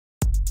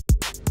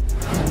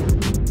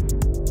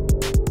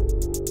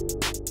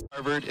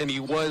Harvard, and he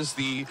was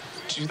the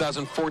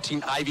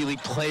 2014 Ivy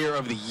League Player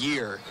of the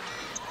Year.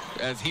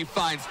 As he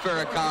finds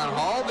Farrakhan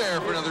Hall there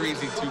for another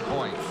easy 2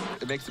 points.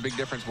 It makes a big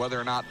difference whether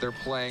or not they're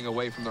playing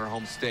away from their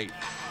home state.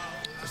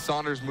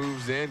 Saunders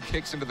moves in,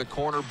 kicks into the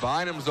corner,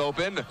 Bynum's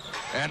open,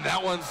 and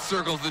that one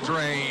circles the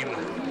drain.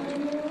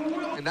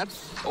 And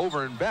that's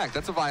over and back.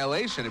 That's a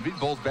violation. It beat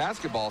Bulls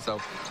basketball,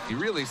 so he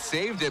really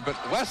saved it. But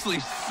Wesley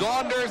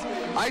Saunders,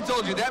 I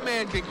told you that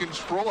man can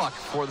control luck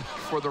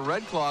for the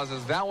Red Claws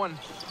as that one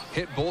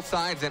hit both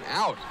sides and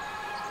out.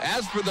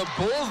 As for the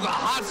Bulls, the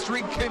hot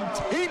streak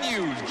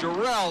continues.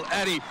 Jarrell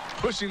Eddy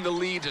pushing the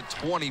lead to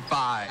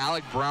 25.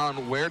 Alec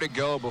Brown, where to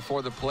go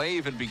before the play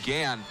even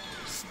began.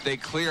 They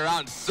clear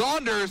out.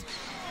 Saunders,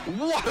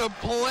 what a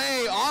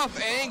play, off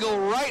angle,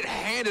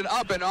 right-handed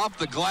up and off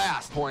the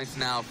glass. Points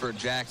now for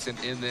Jackson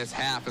in this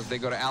half as they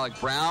go to Alec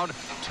Brown.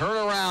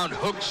 Turnaround,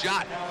 hook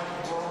shot.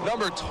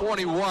 Number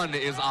 21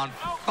 is on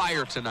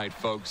fire tonight,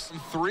 folks.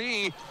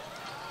 3,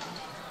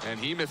 and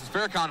he misses.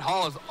 Farrakhan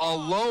Hall is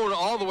alone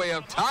all the way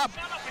up top.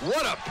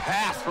 What a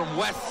pass from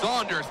Wes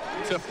Saunders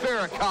to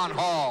Farrakhan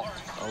Hall.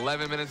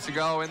 11 minutes to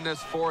go in this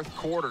fourth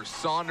quarter.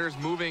 Saunders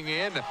moving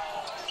in.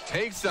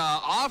 Takes a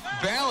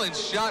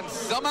off-balance shot and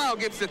somehow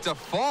gets it to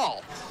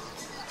fall.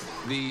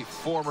 The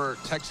former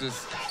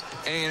Texas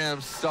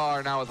A&M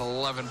star now with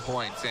 11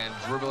 points and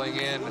dribbling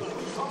in.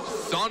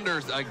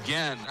 Saunders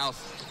again. Now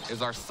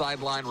is our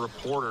sideline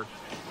reporter.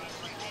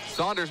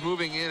 Saunders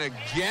moving in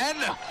again,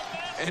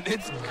 and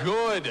it's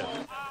good.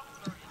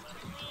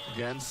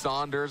 Again,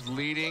 Saunders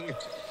leading.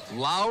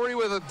 Lowry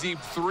with a deep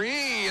 3,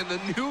 and the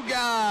new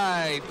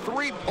guy,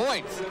 3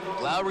 points.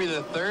 Lowry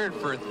the third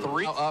for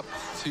 3. Now up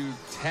to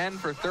 10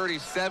 for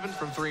 37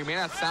 from 3. May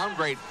not sound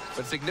great,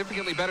 but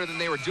significantly better than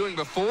they were doing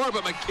before.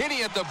 But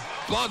McKinney at the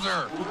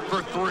buzzer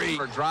for 3.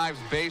 Drives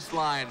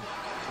baseline.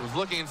 Was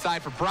looking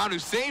inside for Brown, who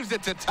saves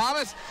it to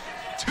Thomas.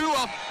 2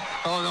 up.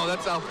 Oh no,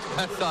 that's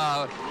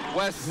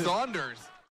Wes Saunders.